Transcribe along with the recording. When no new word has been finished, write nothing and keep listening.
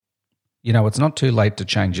You know, it's not too late to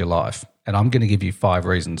change your life, and I'm going to give you 5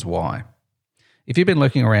 reasons why. If you've been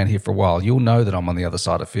lurking around here for a while, you'll know that I'm on the other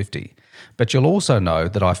side of 50. But you'll also know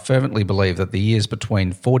that I fervently believe that the years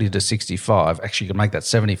between 40 to 65, actually you can make that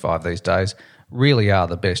 75 these days, really are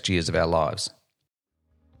the best years of our lives.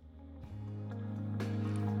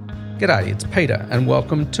 G'day, it's Peter, and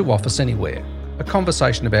welcome to Office Anywhere, a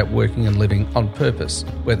conversation about working and living on purpose,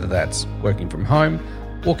 whether that's working from home,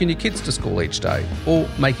 walking your kids to school each day, or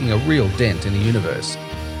making a real dent in the universe.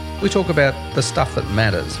 We talk about the stuff that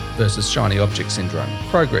matters versus shiny object syndrome,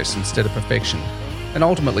 progress instead of perfection, and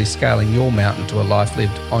ultimately scaling your mountain to a life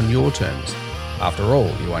lived on your terms. After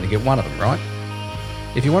all, you only get one of them, right?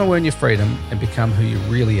 If you want to earn your freedom and become who you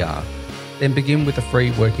really are, then begin with the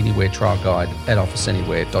free Work Anywhere trial guide at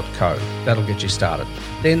officeanywhere.co. That'll get you started.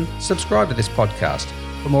 Then subscribe to this podcast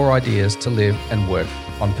for more ideas to live and work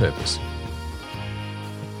on purpose.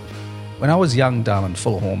 When I was young, dumb and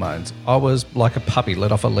full of hormones, I was like a puppy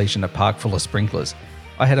let off a leash in a park full of sprinklers.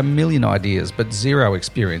 I had a million ideas, but zero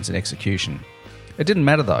experience in execution. It didn't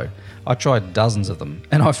matter though. I tried dozens of them,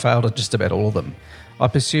 and I failed at just about all of them. I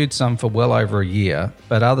pursued some for well over a year,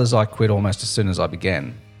 but others I quit almost as soon as I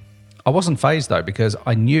began. I wasn't fazed though, because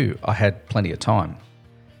I knew I had plenty of time.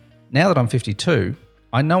 Now that I'm 52,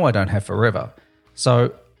 I know I don't have forever,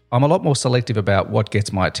 so I'm a lot more selective about what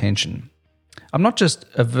gets my attention. I'm not just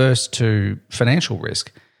averse to financial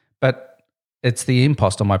risk, but it's the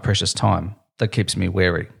impost on my precious time that keeps me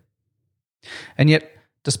wary. And yet,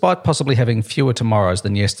 despite possibly having fewer tomorrows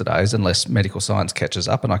than yesterdays, unless medical science catches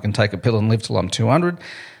up and I can take a pill and live till I'm 200,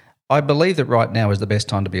 I believe that right now is the best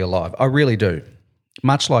time to be alive. I really do.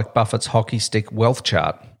 Much like Buffett's hockey stick wealth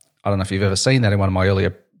chart. I don't know if you've ever seen that in one of my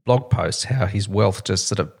earlier blog posts, how his wealth just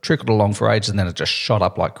sort of trickled along for ages and then it just shot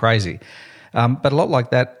up like crazy. But a lot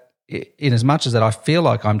like that, in as much as that I feel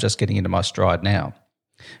like I'm just getting into my stride now.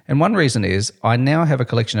 And one reason is I now have a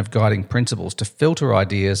collection of guiding principles to filter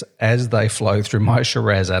ideas as they flow through my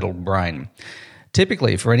Shiraz-addled brain.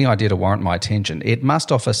 Typically, for any idea to warrant my attention, it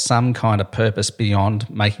must offer some kind of purpose beyond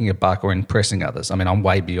making a buck or impressing others. I mean, I'm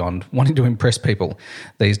way beyond wanting to impress people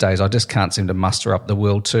these days. I just can't seem to muster up the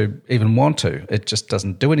will to even want to. It just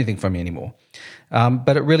doesn't do anything for me anymore.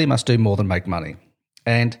 But it really must do more than make money.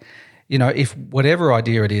 And you know, if whatever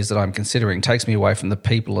idea it is that I'm considering takes me away from the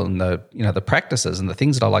people and the practices and the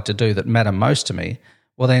things that I like to do that matter most to me,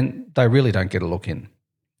 well, then they really don't get a look in.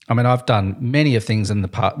 I mean, I've done many things in the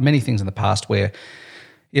past where,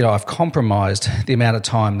 I've compromised the amount of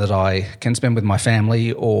time that I can spend with my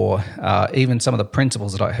family, or even some of the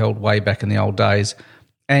principles that I held way back in the old days,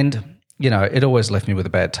 and it always left me with a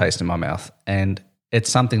bad taste in my mouth. And it's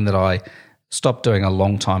something that I stopped doing a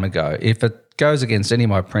long time ago. If it goes against any of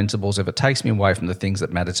my principles, if it takes me away from the things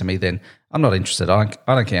that matter to me, then I'm not interested. I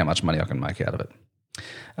don't care how much money I can make out of it.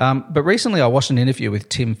 But recently I watched an interview with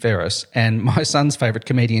Tim Ferriss and my son's favourite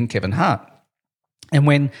comedian, Kevin Hart. And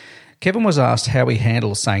when Kevin was asked how he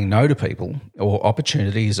handles saying no to people or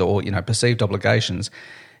opportunities or, perceived obligations,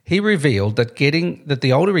 he revealed that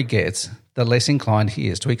the older he gets, the less inclined he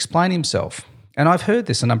is to explain himself. And I've heard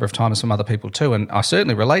this a number of times from other people too, and I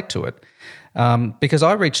certainly relate to it. Because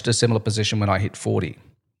I reached a similar position when I hit 40.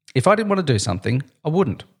 If I didn't want to do something, I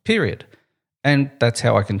wouldn't, period. And that's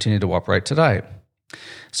how I continue to operate today.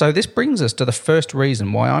 So this brings us to the first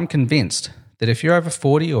reason why I'm convinced that if you're over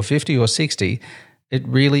 40 or 50 or 60, it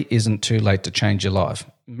really isn't too late to change your life.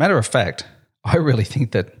 Matter of fact, I really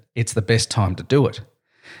think that it's the best time to do it.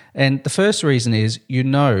 And the first reason is you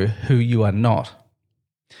know who you are not.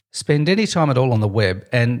 Spend any time at all on the web,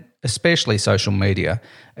 and especially social media,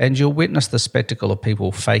 and you'll witness the spectacle of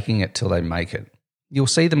people faking it till they make it. You'll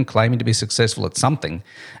see them claiming to be successful at something,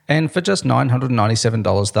 and for just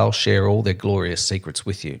 $997, they'll share all their glorious secrets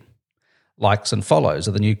with you. Likes and follows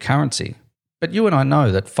are the new currency, but you and I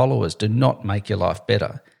know that followers do not make your life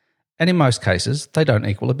better, and in most cases, they don't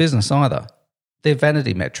equal a business either. They're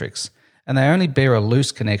vanity metrics, and they only bear a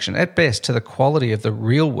loose connection, at best, to the quality of the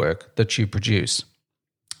real work that you produce.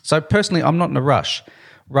 So personally, I'm not in a rush.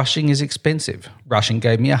 Rushing is expensive. Rushing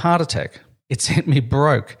gave me a heart attack. It sent me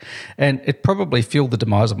broke, and it probably fueled the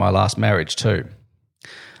demise of my last marriage too.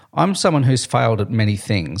 I'm someone who's failed at many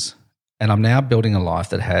things, and I'm now building a life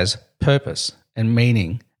that has purpose and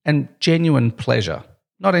meaning and genuine pleasure.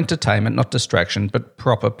 Not entertainment, not distraction, but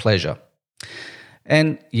proper pleasure.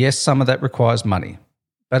 And yes, some of that requires money,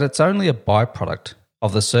 but it's only a byproduct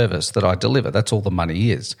of the service that I deliver. That's all the money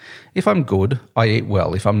is. If I'm good, I eat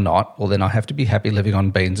well. If I'm not, well, then I have to be happy living on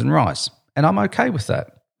beans and rice. And I'm okay with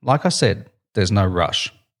that. Like I said, there's no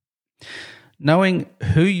rush. Knowing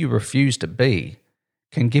who you refuse to be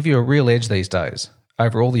can give you a real edge these days.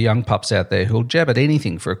 over all the young pups out there who'll jab at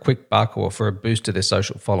anything for a quick buck or for a boost to their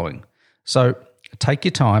social following. So take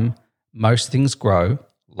your time. Most things grow,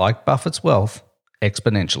 like Buffett's wealth,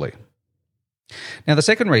 exponentially. Now, the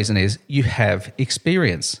second reason is you have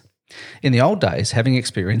experience. In the old days, having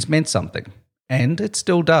experience meant something, and it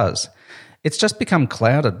still does. It's just become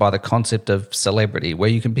clouded by the concept of celebrity, where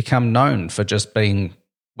you can become known for just being,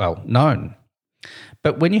 well, known.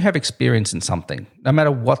 But when you have experience in something, no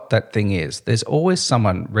matter what that thing is, there's always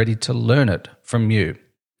someone ready to learn it from you.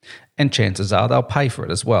 And chances are they'll pay for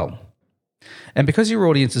it as well. And because your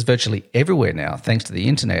audience is virtually everywhere now, thanks to the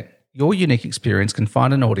internet, your unique experience can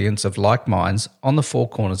find an audience of like minds on the four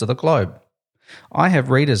corners of the globe. I have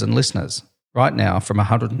readers and listeners right now from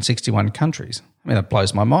 161 countries. I mean, that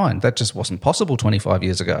blows my mind. That just wasn't possible 25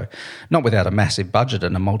 years ago. Not without a massive budget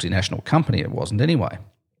and a multinational company, it wasn't anyway.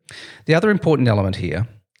 The other important element here,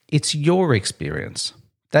 it's your experience.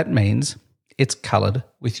 That means it's coloured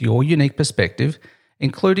with your unique perspective,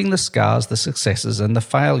 including the scars, the successes, and the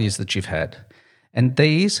failures that you've had. And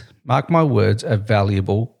these, mark my words, are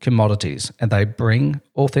valuable commodities, and they bring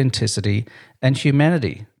authenticity and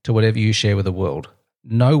humanity to whatever you share with the world.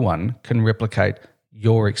 No one can replicate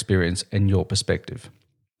your experience and your perspective.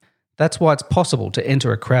 That's why it's possible to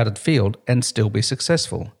enter a crowded field and still be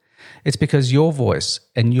successful. It's because your voice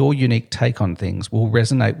and your unique take on things will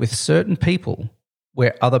resonate with certain people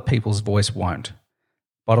where other people's voice won't.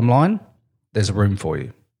 Bottom line, there's room for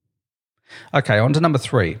you. Okay, on to number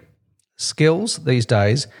 3. Skills these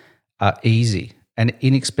days are easy and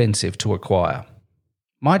inexpensive to acquire.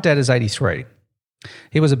 My dad is 83.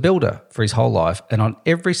 He was a builder for his whole life, and on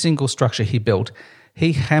every single structure he built,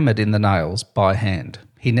 he hammered in the nails by hand.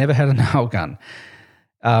 He never had a nail gun.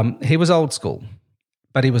 He was old school,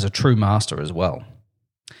 but he was a true master as well.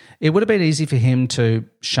 It would have been easy for him to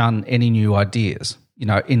shun any new ideas,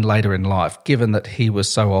 later in life, given that he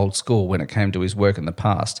was so old school when it came to his work in the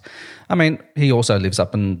past. I mean, he also lives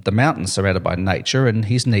up in the mountains surrounded by nature, and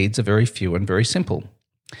his needs are very few and very simple.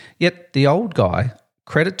 Yet the old guy,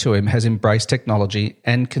 credit to him, has embraced technology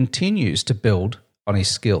and continues to build on his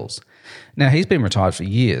skills. Now, he's been retired for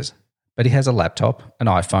years, but he has a laptop, an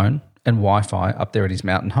iPhone, and Wi-Fi up there in his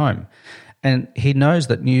mountain home. And he knows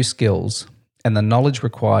that new skills and the knowledge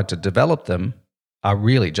required to develop them are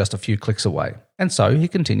really just a few clicks away. And so he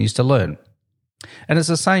continues to learn. And it's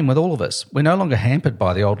the same with all of us. We're no longer hampered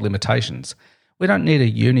by the old limitations. We don't need a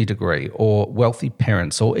uni degree or wealthy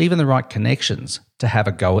parents or even the right connections to have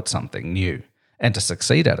a go at something new and to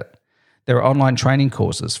succeed at it. There are online training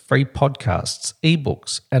courses, free podcasts,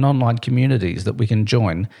 ebooks, and online communities that we can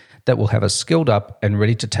join that will have us skilled up and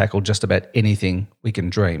ready to tackle just about anything we can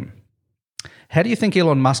dream. How do you think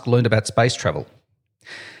Elon Musk learned about space travel?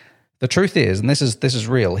 The truth is, and this is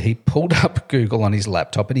real, he pulled up Google on his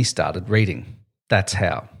laptop and he started reading. That's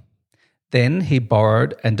how. Then he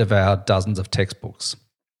borrowed and devoured dozens of textbooks.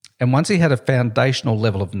 And once he had a foundational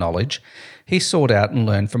level of knowledge, he sought out and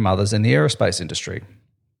learned from others in the aerospace industry.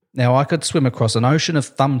 Now, I could swim across an ocean of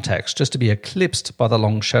thumbtacks just to be eclipsed by the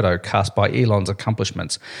long shadow cast by Elon's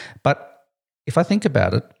accomplishments. But if I think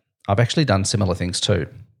about it, I've actually done similar things too.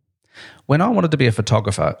 When I wanted to be a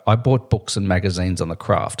photographer, I bought books and magazines on the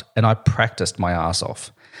craft, and I practiced my ass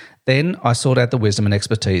off. Then I sought out the wisdom and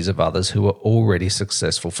expertise of others who were already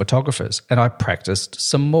successful photographers, and I practiced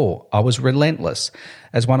some more. I was relentless.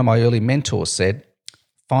 As one of my early mentors said,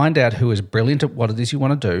 find out who is brilliant at what it is you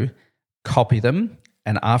want to do, copy them,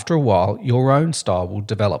 and after a while, your own style will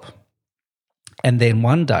develop. And then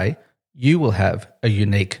one day, you will have a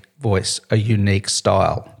unique voice, a unique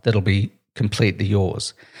style that'll be completely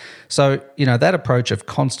yours. So, that approach of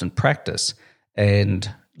constant practice and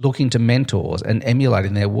looking to mentors and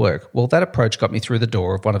emulating their work, well, that approach got me through the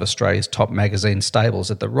door of one of Australia's top magazine stables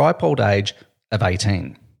at the ripe old age of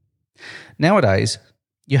 18. Nowadays,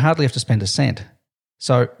 you hardly have to spend a cent.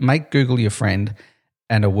 So make Google your friend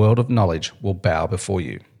and a world of knowledge will bow before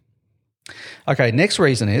you. Okay, next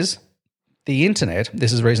reason is the internet.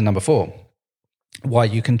 This is reason number 4. Why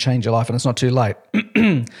you can change your life and it's not too late.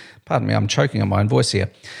 Pardon me, I'm choking on my own voice here.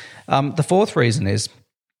 The 4th reason is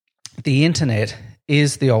the internet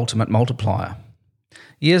is the ultimate multiplier.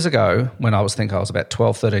 Years ago, when I was about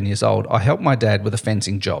 12, 13 years old, I helped my dad with a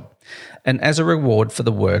fencing job. And as a reward for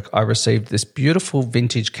the work, I received this beautiful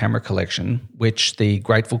vintage camera collection, which the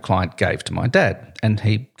grateful client gave to my dad, and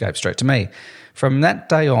he gave straight to me. From that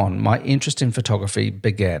day on, my interest in photography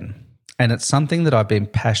began. And it's something that I've been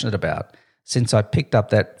passionate about since I picked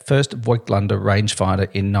up that first Voigtlander rangefinder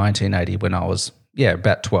in 1980 when I was,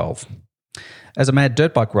 about 12. As a mad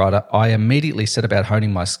dirt bike rider, I immediately set about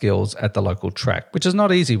honing my skills at the local track, which is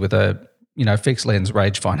not easy with a, fixed lens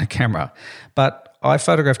rangefinder camera. But I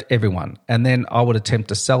photographed everyone, and then I would attempt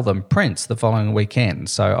to sell them prints the following weekend.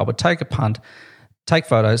 So I would take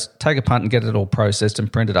photos, take a punt and get it all processed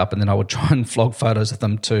and printed up, and then I would try and flog photos of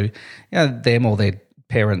them to them or their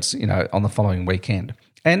parents on the following weekend.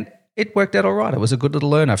 And it worked out all right. It was a good little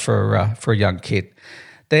learner for a young kid.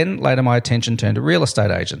 Then later my attention turned to real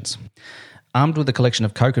estate agents. Armed with a collection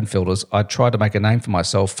of Koken filters, I tried to make a name for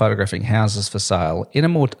myself photographing houses for sale in a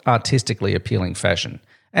more artistically appealing fashion.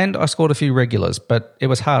 And I scored a few regulars, but it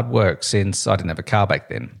was hard work since I didn't have a car back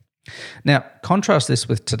then. Now, contrast this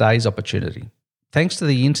with today's opportunity. Thanks to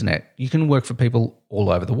the internet, you can work for people all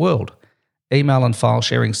over the world. Email and file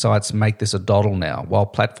sharing sites make this a doddle now, while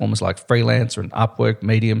platforms like Freelancer and Upwork,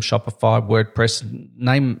 Medium, Shopify, WordPress,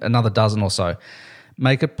 name another dozen or so,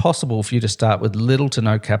 make it possible for you to start with little to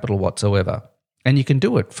no capital whatsoever. And you can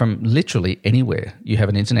do it from literally anywhere you have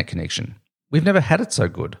an internet connection. We've never had it so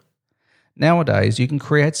good. Nowadays, you can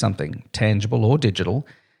create something, tangible or digital,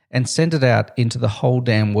 and send it out into the whole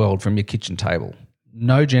damn world from your kitchen table.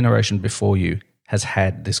 No generation before you has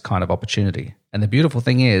had this kind of opportunity. And the beautiful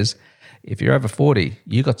thing is, if you're over 40,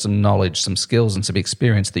 you've got some knowledge, some skills, and some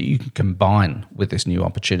experience that you can combine with this new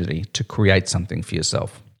opportunity to create something for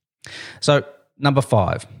yourself. So, number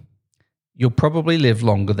 5, you'll probably live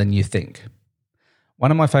longer than you think.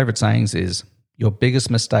 One of my favorite sayings is, your biggest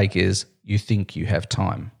mistake is you think you have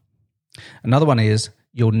time. Another one is,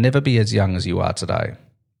 you'll never be as young as you are today.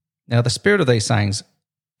 Now, the spirit of these sayings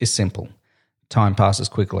is simple. Time passes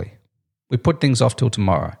quickly. We put things off till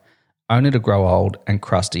tomorrow, only to grow old and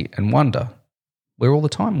crusty and wonder where all the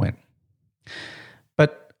time went.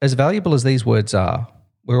 But as valuable as these words are,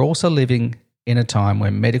 we're also living in a time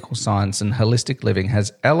where medical science and holistic living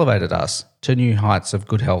has elevated us to new heights of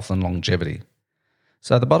good health and longevity.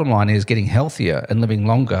 So the bottom line is getting healthier and living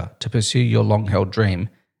longer to pursue your long-held dream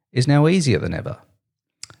is now easier than ever.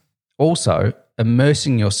 Also,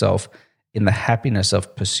 immersing yourself in the happiness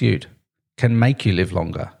of pursuit can make you live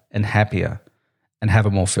longer and happier and have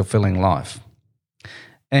a more fulfilling life.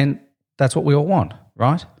 And that's what we all want,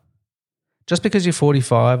 right? Just because you're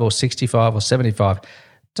 45 or 65 or 75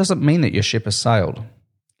 doesn't mean that your ship has sailed.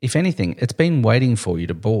 If anything, it's been waiting for you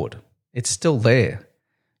to board. It's still there.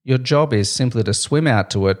 Your job is simply to swim out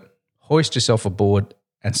to it, hoist yourself aboard,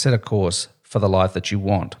 and set a course for the life that you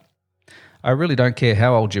want. I really don't care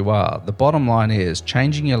how old you are. The bottom line is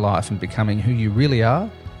changing your life and becoming who you really are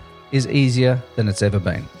is easier than it's ever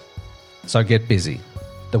been. So get busy.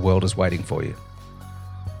 The world is waiting for you.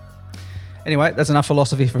 Anyway, that's enough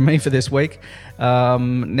philosophy from me for this week.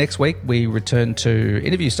 Next week, we return to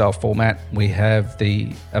interview-style format. We have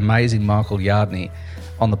the amazing Michael Yardney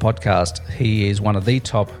on the podcast. He is one of the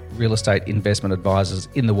top real estate investment advisors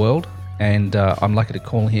in the world, and I'm lucky to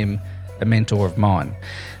call him a mentor of mine.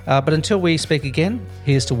 But until we speak again,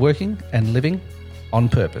 here's to working and living on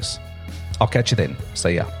purpose. I'll catch you then.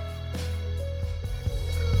 See ya.